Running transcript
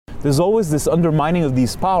there's always this undermining of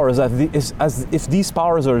these powers as if these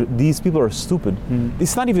powers are, these people are stupid.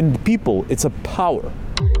 It's not even people, it's a power.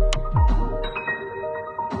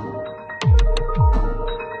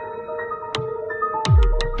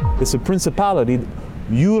 It's a principality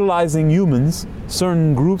utilizing humans,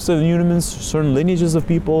 certain groups of humans, certain lineages of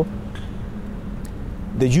people,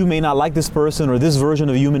 that you may not like this person or this version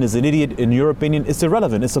of a human is an idiot in your opinion. It's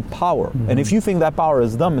irrelevant. It's a power. And if you think that power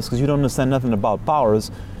is dumb, it's because you don't understand nothing about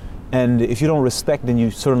powers. And if you don't respect, then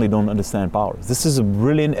you certainly don't understand powers. This is a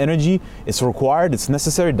brilliant energy. It's required. It's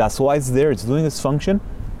necessary. That's why it's there. It's doing its function.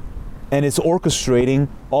 And it's orchestrating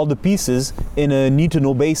all the pieces in a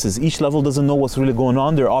need-to-know basis. Each level doesn't know what's really going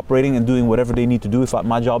on. They're operating and doing whatever they need to do. If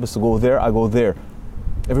my job is to go there, I go there.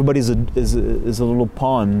 Everybody's a little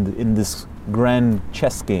pawn in this grand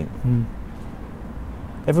chess game.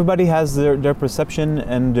 Everybody has their perception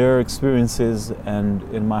and their experiences, and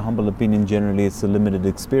in my humble opinion, generally it's a limited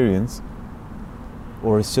experience.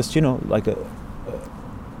 Or it's just, you know, like a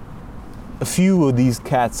few of these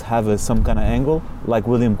cats have some kind of angle, like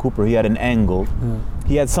William Cooper. He had an angle.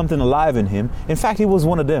 He had something alive in him. In fact, he was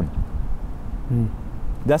one of them.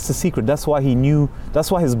 That's the secret. That's why he knew.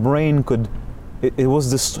 That's why his brain could.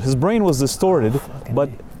 His brain was distorted, but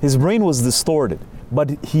his brain was distorted.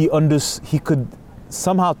 But he could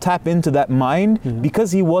somehow tap into that mind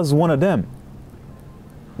because he was one of them.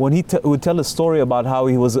 When he would tell a story about how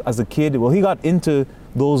he was as a kid, well, he got into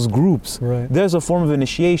those groups. Right. There's a form of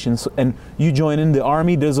initiation, and you join in the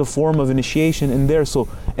army, there's a form of initiation in there. So,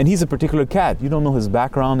 and he's a particular cat. You don't know his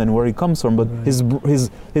background and where he comes from, but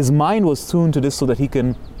his mind was tuned to this so that he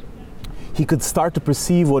could start to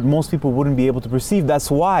perceive what most people wouldn't be able to perceive. That's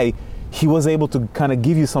why he was able to kind of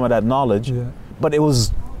give you some of that knowledge, but it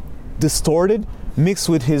was distorted, mixed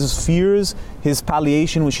with his fears, his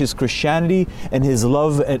palliation, which is Christianity, and his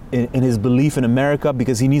love and his belief in America,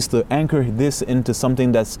 because he needs to anchor this into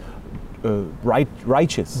something that's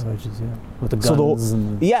righteous. With the guns.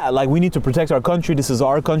 Like we need to protect our country. This is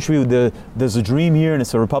our country. There's a dream here, and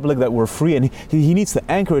it's a republic that we're free. And he needs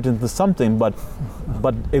to anchor it into something, but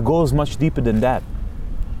it goes much deeper than that.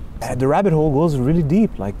 The rabbit hole goes really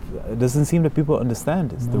deep. Like, it doesn't seem that people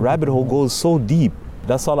understand this. The rabbit hole goes so deep.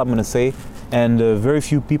 That's all I'm going to say. And very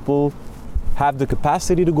few people have the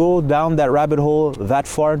capacity to go down that rabbit hole, that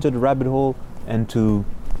far into the rabbit hole, and to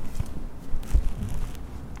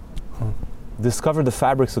discover the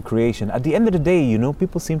fabrics of creation. At the end of the day, you know,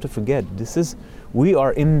 people seem to forget. We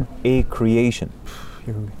are in a creation.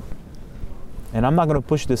 And I'm not going to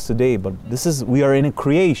push this today, but we are in a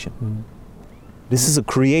creation. This is a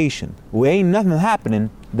creation. Ain't nothing happening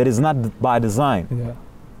that is not by design.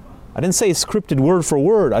 I didn't say it's scripted word for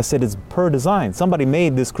word. I said it's per design. Somebody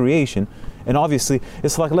made this creation. And obviously,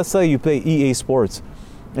 it's like, let's say you play EA Sports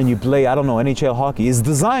and you play, I don't know, NHL hockey. It's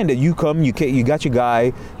designed that you come, you got your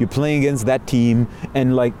guy, you're playing against that team,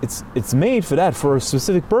 and like it's made for that, for a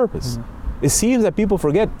specific purpose. It seems that people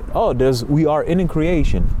forget, we are in a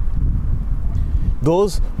creation.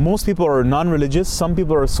 Most people are non-religious, some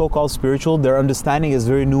people are so-called spiritual, their understanding is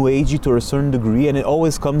very new agey to a certain degree, and it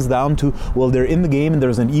always comes down to, well, they're in the game and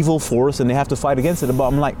there's an evil force and they have to fight against it. But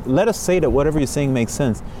I'm like, let us say that whatever you're saying makes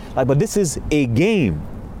sense. Like, but this is a game.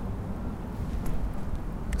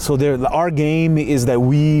 So our game is that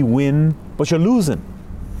we win, but you're losing.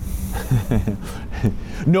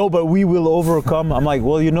 No, but we will overcome. I'm like,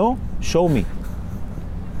 well, show me.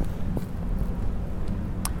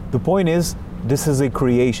 The point is, this is a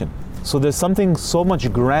creation. So there's something so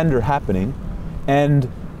much grander happening, and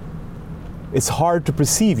it's hard to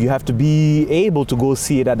perceive. You have to be able to go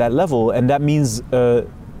see it at that level, and that means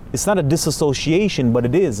it's not a disassociation, but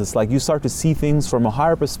it is. It's like you start to see things from a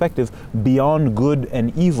higher perspective, beyond good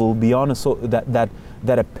and evil, beyond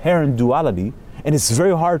that apparent duality. And it's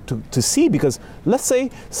very hard to see, because let's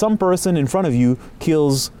say some person in front of you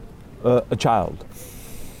kills a child.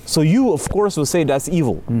 So you, of course, will say that's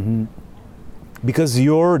evil. Because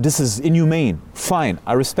this is inhumane. Fine,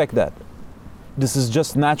 I respect that. This is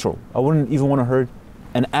just natural. I wouldn't even want to hurt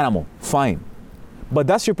an animal. Fine. But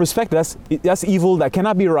that's your perspective. That's evil. That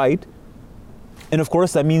cannot be right. And of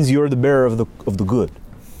course, that means you're the bearer of the good.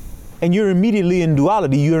 And you're immediately in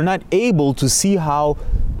duality. You're not able to see how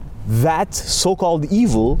that so-called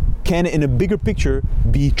evil can, in a bigger picture,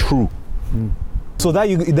 be true. So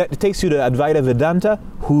that takes you to Advaita Vedanta,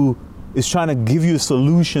 who is trying to give you a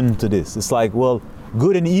solution to this. It's like, well,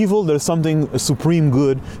 good and evil, there's a supreme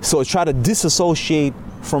good. So try to disassociate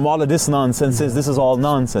from all of this nonsense, since this is all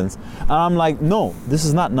nonsense. And I'm like, no, this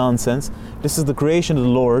is not nonsense. This is the creation of the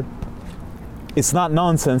Lord. It's not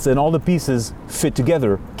nonsense, and all the pieces fit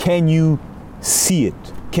together. Can you see it?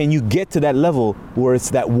 can you get to that level where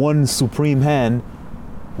it's that one supreme hand,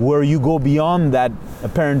 where you go beyond that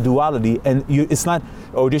apparent duality, and it's not,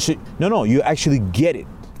 oh, this should, no, you actually get it.